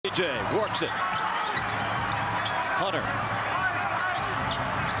DJ works it. Hunter.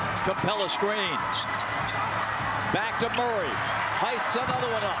 Capella screens. Back to Murray. Heights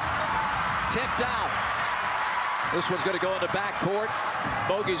another one up. Tipped out. This one's going to go in the backcourt.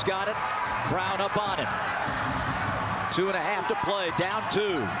 Bogey's got it. Brown up on it. 2.5 to play. Down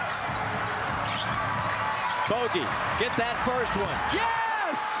 2. Bogey, get that first one.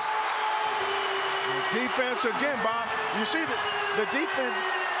 Yes! Defense again, Bob. You see the defense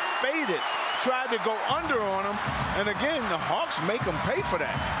faded. Tried to go under on them. And again, the Hawks make them pay for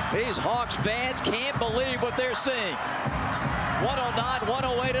that. These Hawks fans can't believe what they're seeing.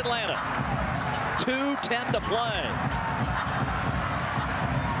 109-108 Atlanta. 2:10 to play.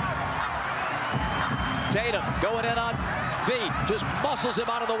 Tatum going in on feet. Just muscles him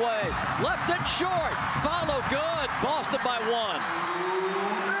out of the way. Left it short. Follow good. Boston by 1.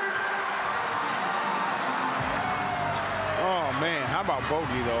 Oh, man. How about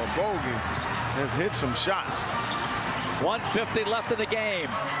Bogey, though? Bogey has hit some shots. 1:50 left in the game.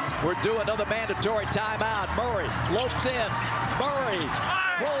 We're due another mandatory timeout. Murray lopes in. Murray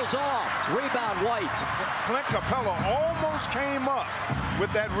rolls off. Rebound White. Clint Capella almost came up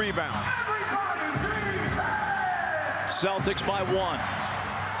with that rebound. Celtics by 1.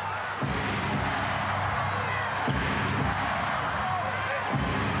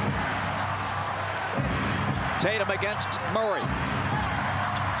 Tatum against Murray.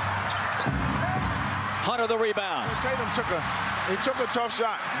 Hunter the rebound. Tatum took a tough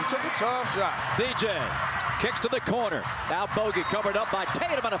shot. He took a tough shot. DJ kicks to the corner. Now Bogey covered up by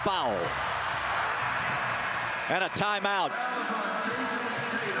Tatum and a foul. And a timeout.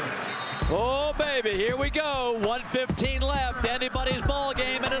 Oh, baby, here we go. 1:15 left. Anybody's ball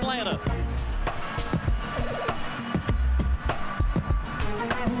game in Atlanta.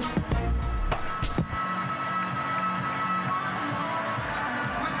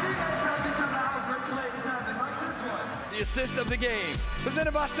 The assist of the game,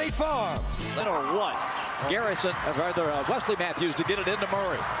 presented by State Farm. Or what? Garrison, or rather Wesley Matthews to get it into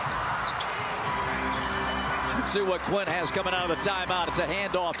Murray. Let's see what Quinn has coming out of the timeout. It's a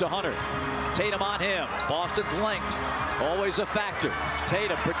handoff to Hunter. Tatum on him. Boston's length, always a factor.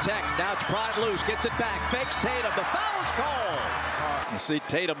 Tatum protects. Now it's pried loose. Gets it back. Fakes Tatum. The foul is called. You see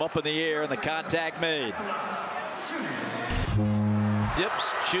Tatum up in the air and the contact made.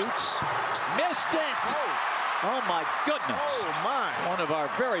 Dips, shoots, missed it. Oh, my goodness. Oh, my. One of our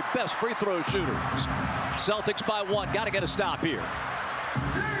very best free throw shooters. Celtics by 1. Got to get a stop here.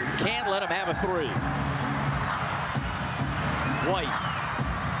 Can't let him have a 3. White.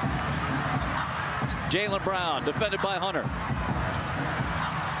 Jaylen Brown defended by Hunter.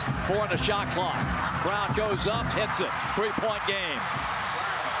 4 on the shot clock. Brown goes up, hits it. 3-point game.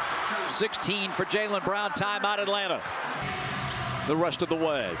 16 for Jaylen Brown. Timeout Atlanta. The rest of the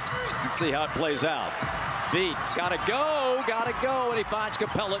way. Let's see how it plays out. Beats, gotta go, and he finds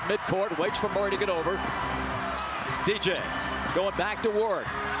Capella at midcourt, waits for Murray to get over. DJ going back to work.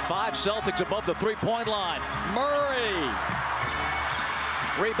 5 Celtics above the 3-point line. Murray.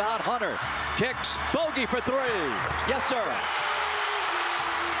 Rebound Hunter. Kicks. Bogey for 3. Yes, sir.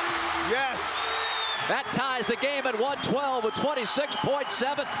 Yes. That ties the game at 112 with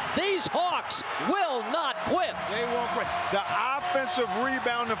 26.7. These Hawks will not quit. They won't quit. The offensive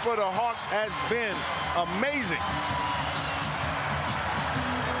rebounding for the Hawks has been amazing.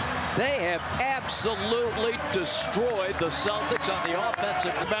 They have absolutely destroyed the Celtics on the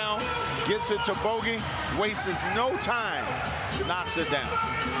offensive rebound. Gets it to Bogey, wastes no time, knocks it down.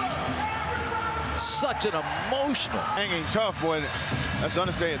 Such an emotional. Hanging tough, boy. Let's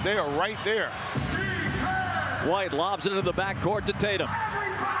understand, they are right there. White lobs it into the backcourt to Tatum.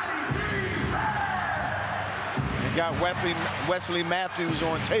 You got Wesley Matthews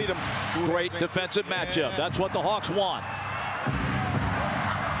on Tatum. Great defensive matchup. That's what the Hawks want.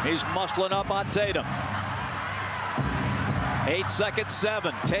 He's muscling up on Tatum. 8 seconds,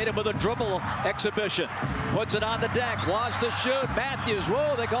 7. Tatum with a dribble exhibition. Puts it on the deck. Wants to shoot. Matthews.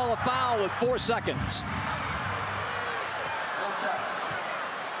 Whoa, they call a foul with 4 seconds.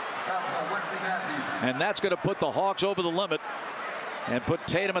 And that's going to put the Hawks over the limit and put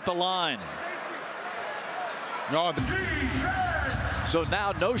Tatum at the line. No. So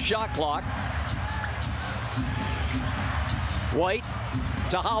now no shot clock. White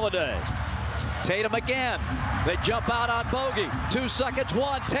to Holiday. Tatum again. They jump out on Bogey. 2 seconds,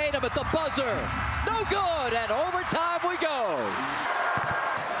 1. Tatum at the buzzer. No good, and overtime we go.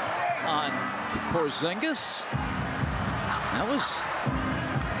 On Porzingis. That was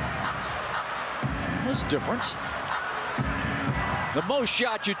different. The most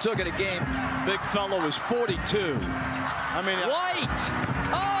shots you took in a game, big fellow, was 42. I mean, White!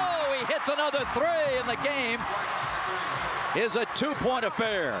 Oh! three, and the game is a 2-point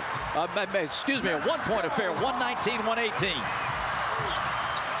affair. Excuse me, a 1-point affair. 119-118.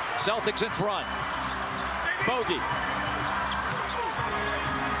 Celtics in front. Bogey.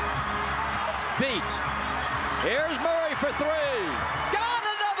 Beat. Here's Murray for three. Got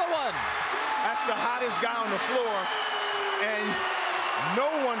another one. That's the hottest guy on the floor, and no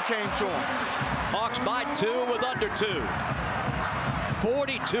one came to him. Hawks by 2 with under 2.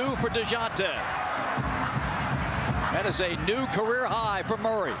 42 for DeJounte. That is a new career high for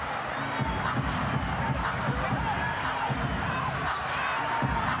Murray.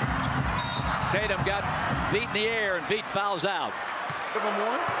 Tatum got beat in the air, and Beat fouls out. Give him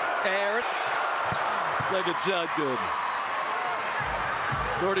one. Air. Second shot good.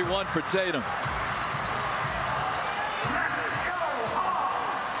 31 for Tatum.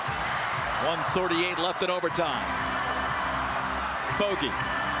 1:38 left in overtime. Bogey.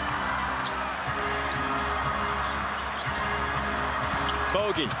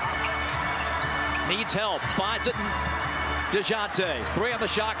 Bogey needs help. Finds it in DeJounte. 3 on the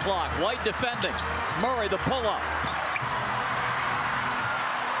shot clock. White defending. Murray the pull-up.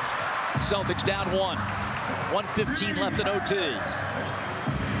 Celtics down 1. 1:15 left in OT.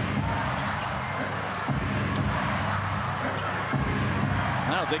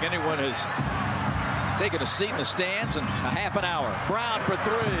 I don't think anyone has taken a seat in the stands in a half an hour. Brown for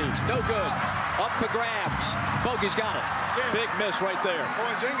three. No good. Up for grabs. Bogey's got it. Yeah. Big miss right there.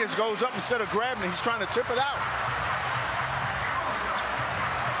 Porzingis goes up instead of grabbing it. He's trying to tip it out.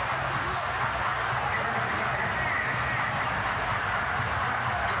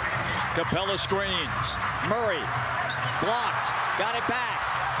 Capella screens. Murray blocked. Got it back.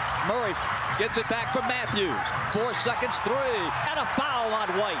 Murray gets it back from Matthews. 4 seconds, 3. And a foul on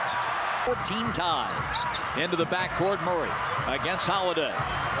White. 14 times into the backcourt. Murray against Holiday.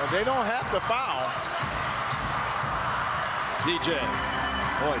 Well, they don't have to foul. DJ.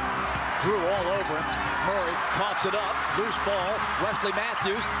 Boy, Drew all over him. Murray coughs it up. Loose ball. Wesley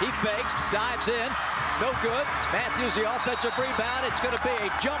Matthews. He fakes. Dives in. No good. Matthews the offensive rebound. It's going to be a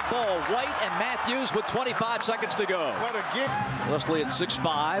jump ball. White and Matthews with 25 seconds to go. What a gift. Wesley at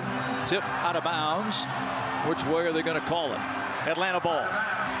 6'5". Tip out of bounds. Which way are they going to call it? Atlanta ball.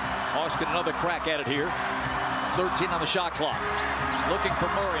 Hawks get another crack at it here. 13 on the shot clock. Looking for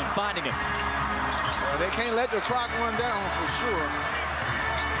Murray and finding him. Well, they can't let the clock run down for sure.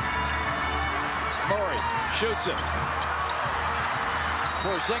 Murray shoots it.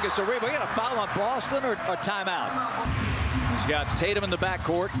 Porzingis a rebound. We got a foul on Boston or timeout. He's got Tatum in the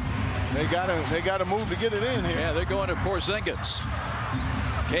backcourt. They gotta move to get it in here. Yeah, they're going to Porzingis.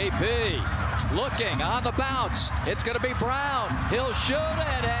 KP looking on the bounce. It's going to be Brown. He'll shoot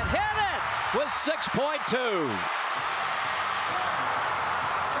it and hit it with 6.2.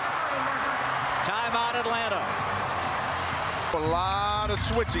 Timeout Atlanta. A lot of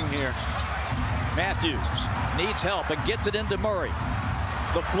switching here. Matthews needs help and gets it into Murray.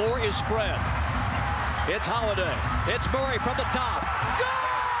 The floor is spread. It's Holiday. It's Murray from the top.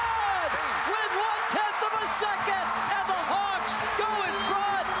 Good! With 1/10 of a second, and the Hawks go in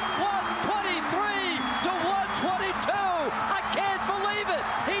front. 123 to 122. I can't believe it.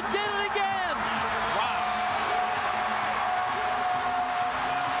 He did it again. Wow.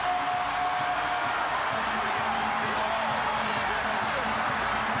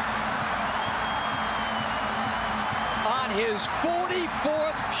 On his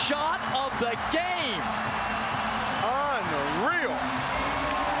 44th shot of the game. Unreal.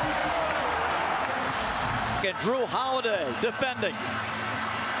 And Drew Holiday defending.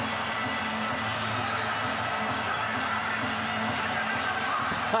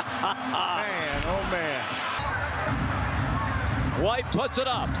 Man, oh man. White puts it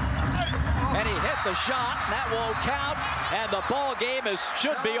up. And he hit the shot. That won't count. And the ball game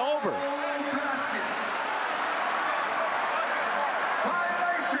should be over.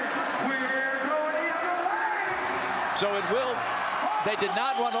 So it will. They did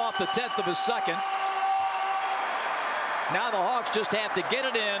not run off the 10th of a second. Now the Hawks just have to get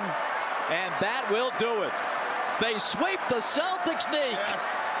it in, and that will do it. They sweep the Celtics, Nick.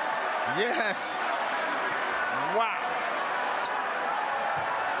 Yes. Yes. Wow.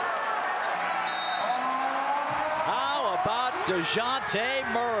 How about DeJounte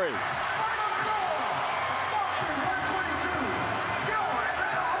Murray?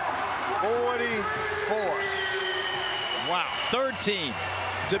 Wow. Third team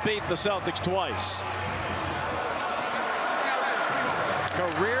to beat the Celtics twice.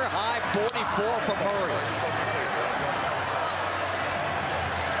 Career high 44 for Murray.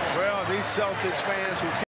 Well, these Celtics fans who